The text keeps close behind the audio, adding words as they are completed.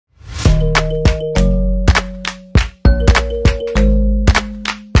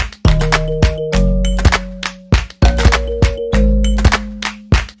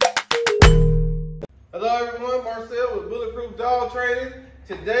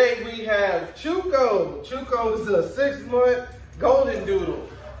Today we have Chuco. Chuco is a 6-month golden doodle.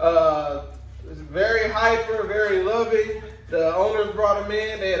 Very hyper, very loving. The owners brought him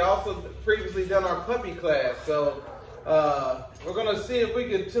in. They had also previously done our puppy class. So we're gonna see if we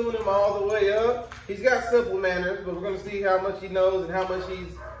can tune him all the way up. He's got simple manners, but we're gonna see how much he knows and how much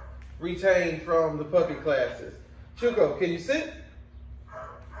he's retained from the puppy classes. Chuco, can you sit?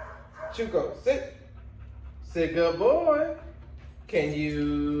 Chuco, sit. Sit, good boy. Can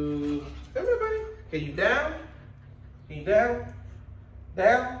you, come here, buddy. Can you down? Can you down?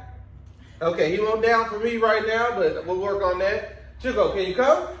 Down? Okay, he won't down for me right now, but we'll work on that. Chuco, can you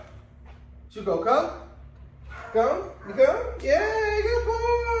come? Chuco, come. Come? You come? Yay, good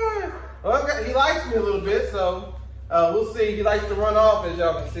boy. Okay, he likes me a little bit, so we'll see. He likes to run off, as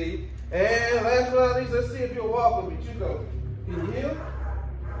y'all can see. And last but not least, let's see if you'll walk with me. Chuco, can you heel?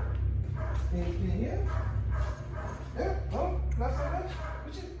 Can you heel? Yeah, oh, not so much.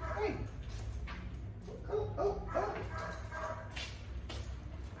 What you, hey. Oh.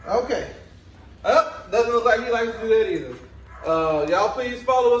 Okay. Doesn't look like he likes to do that either. Y'all please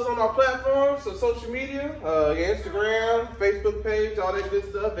follow us on our platforms, so social media, Instagram, Facebook page, all that good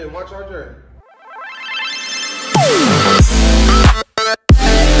stuff, and watch our journey.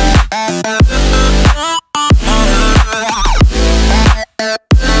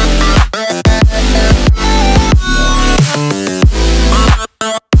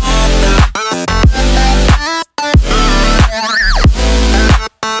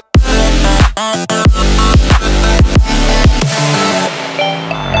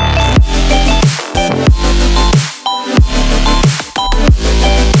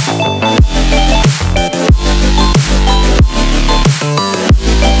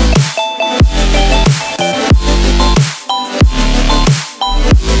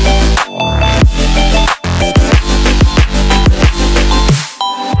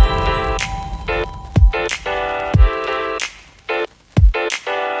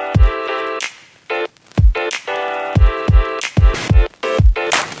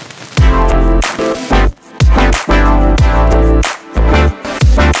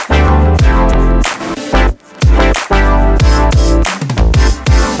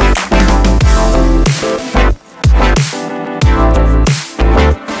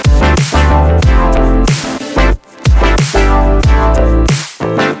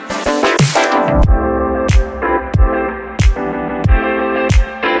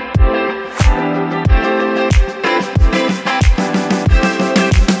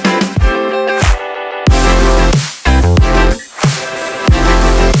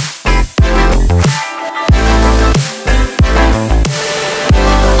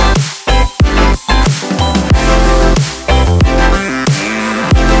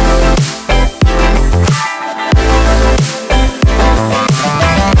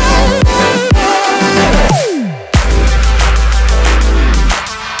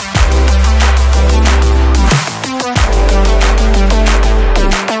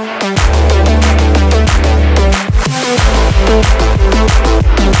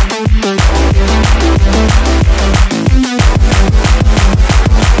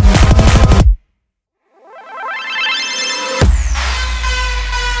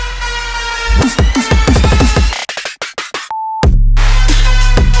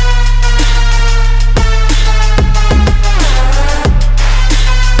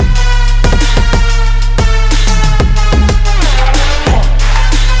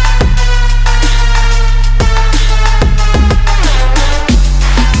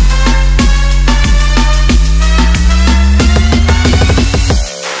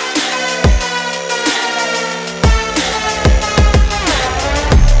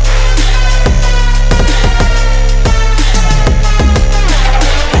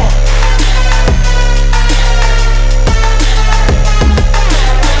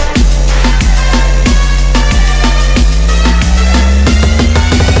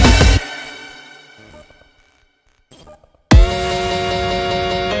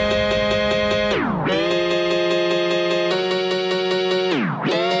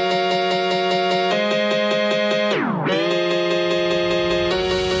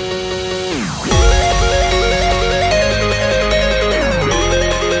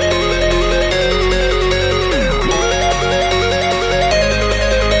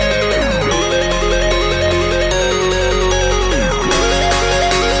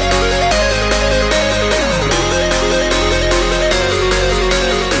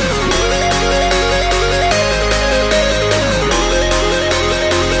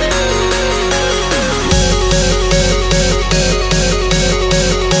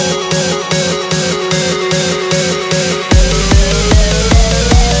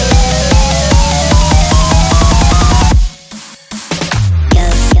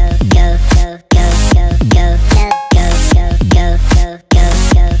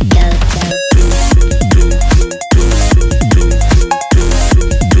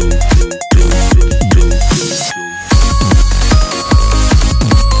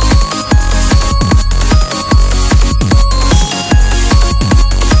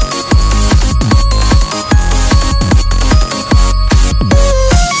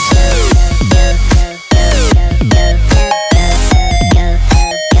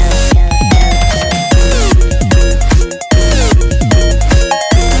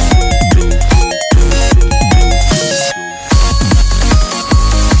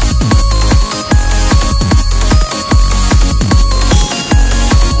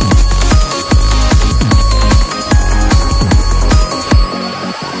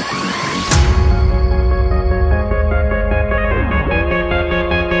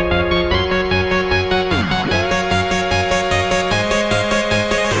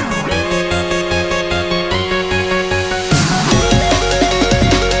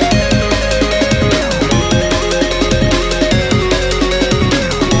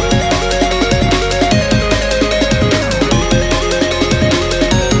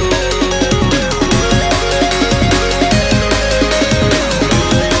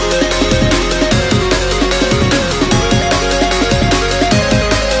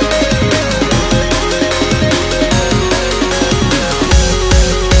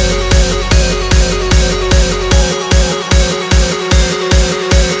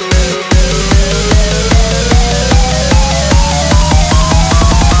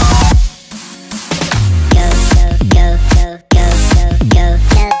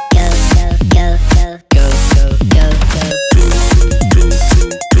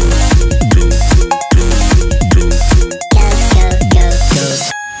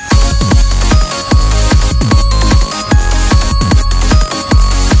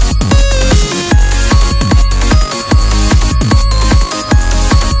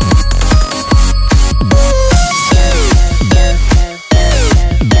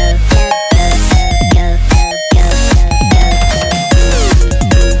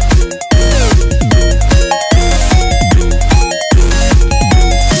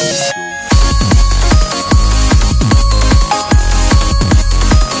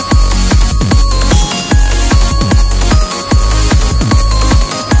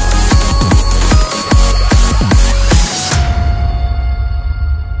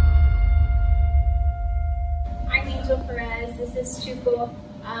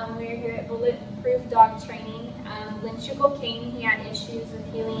 We're here at Bulletproof Dog Training. When Chuco came, he had issues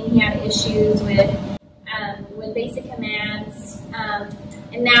with healing. He had issues with basic commands.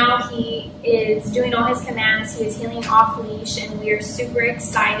 And now he is doing all his commands. He is healing off leash, and we are super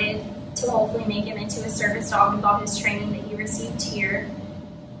excited to hopefully make him into a service dog with all his training that he received here.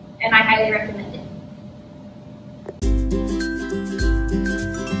 And I highly recommend it.